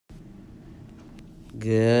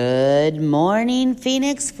Good morning,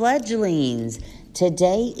 Phoenix fledglings.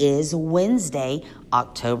 Today is Wednesday,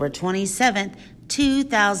 October 27th,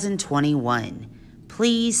 2021.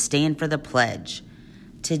 Please stand for the pledge.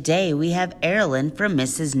 Today we have Erilyn from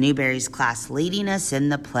Mrs. Newberry's class leading us in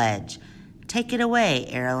the pledge. Take it away,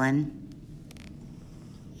 Erilyn.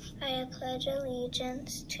 I pledge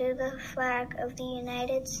allegiance to the flag of the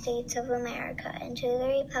United States of America and to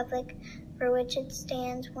the republic for which it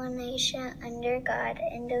stands, one nation, under God,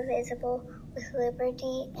 indivisible, with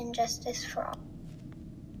liberty and justice for all.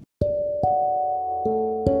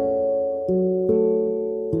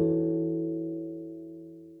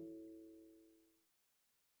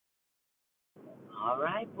 All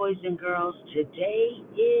right, boys and girls, today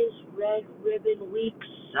is Red Ribbon Week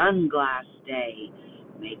Sunglass Day.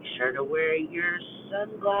 Make sure to wear your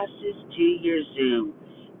sunglasses to your Zoom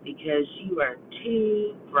because you are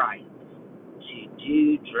too bright to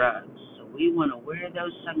do drugs. So we want to wear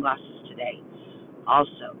those sunglasses today.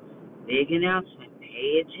 Also, big announcement,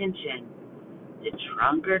 pay attention. The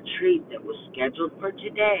trunk or treat that was scheduled for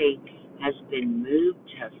today has been moved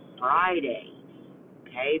to Friday.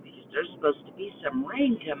 Okay, because there's supposed to be some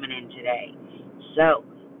rain coming in today. So,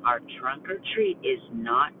 our trunk or treat is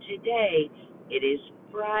not today. It is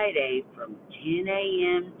Friday from 10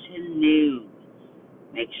 a.m. to noon.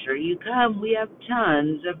 Make sure you come. We have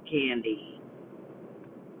tons of candy.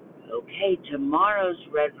 Okay, tomorrow's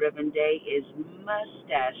Red Ribbon Day is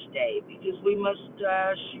Mustache Day because we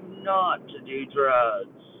mustache you not to do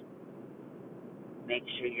drugs. Make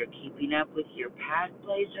sure you're keeping up with your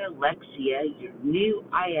PathBlazer, Lexia, your new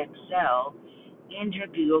IXL, and your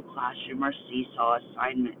Google Classroom or Seesaw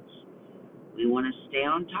assignments. We want to stay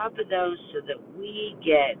on top of those so that we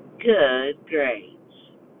get good grades.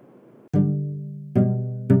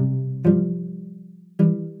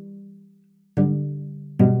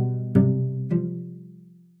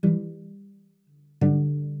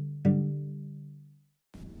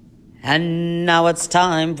 And now it's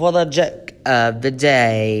time for the joke of the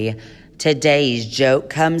day. Today's joke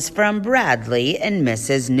comes from Bradley in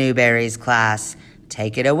Mrs. Newberry's class.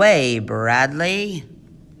 Take it away, Bradley.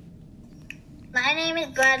 My name is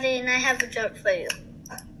Bradley and I have a joke for you.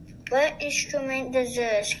 What instrument does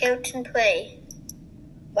a skeleton play?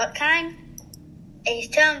 What kind? A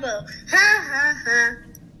trombone. Ha ha ha.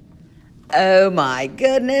 Oh my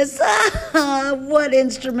goodness. What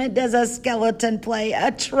instrument does a skeleton play? A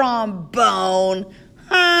trombone.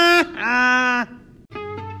 Ha ha.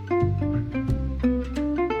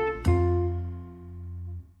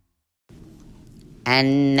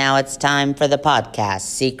 And now it's time for the podcast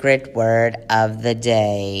secret word of the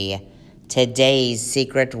day. Today's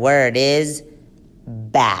secret word is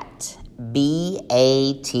bat.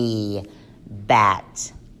 B-A-T.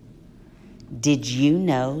 Bat. Did you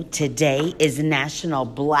know today is National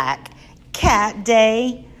Black Cat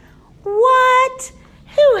Day? What?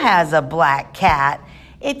 Who has a black cat?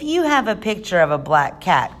 If you have a picture of a black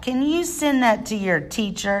cat, can you send that to your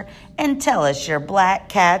teacher and tell us your black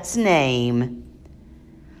cat's name?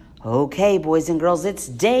 Okay, boys and girls, it's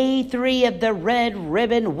day 3 of the Red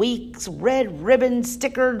Ribbon Week's Red Ribbon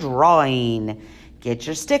Sticker Drawing. Get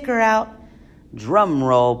your sticker out. Drum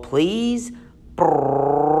roll, please.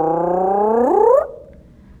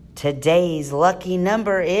 Today's lucky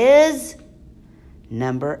number is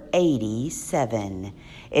number 87.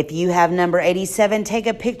 If you have number 87, take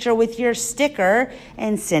a picture with your sticker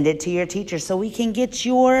and send it to your teacher so we can get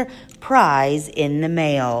your prize in the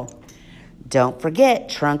mail. Don't forget,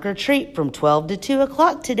 trunk or treat from 12 to 2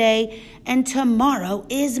 o'clock today. And tomorrow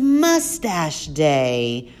is Mustache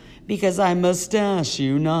Day because I mustache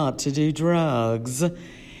you not to do drugs.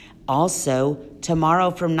 Also,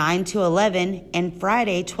 tomorrow from 9 to 11 and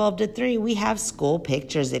Friday 12 to 3, we have school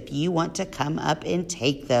pictures if you want to come up and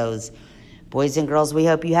take those. Boys and girls, we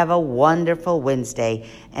hope you have a wonderful Wednesday,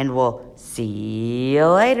 and we'll see you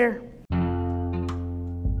later.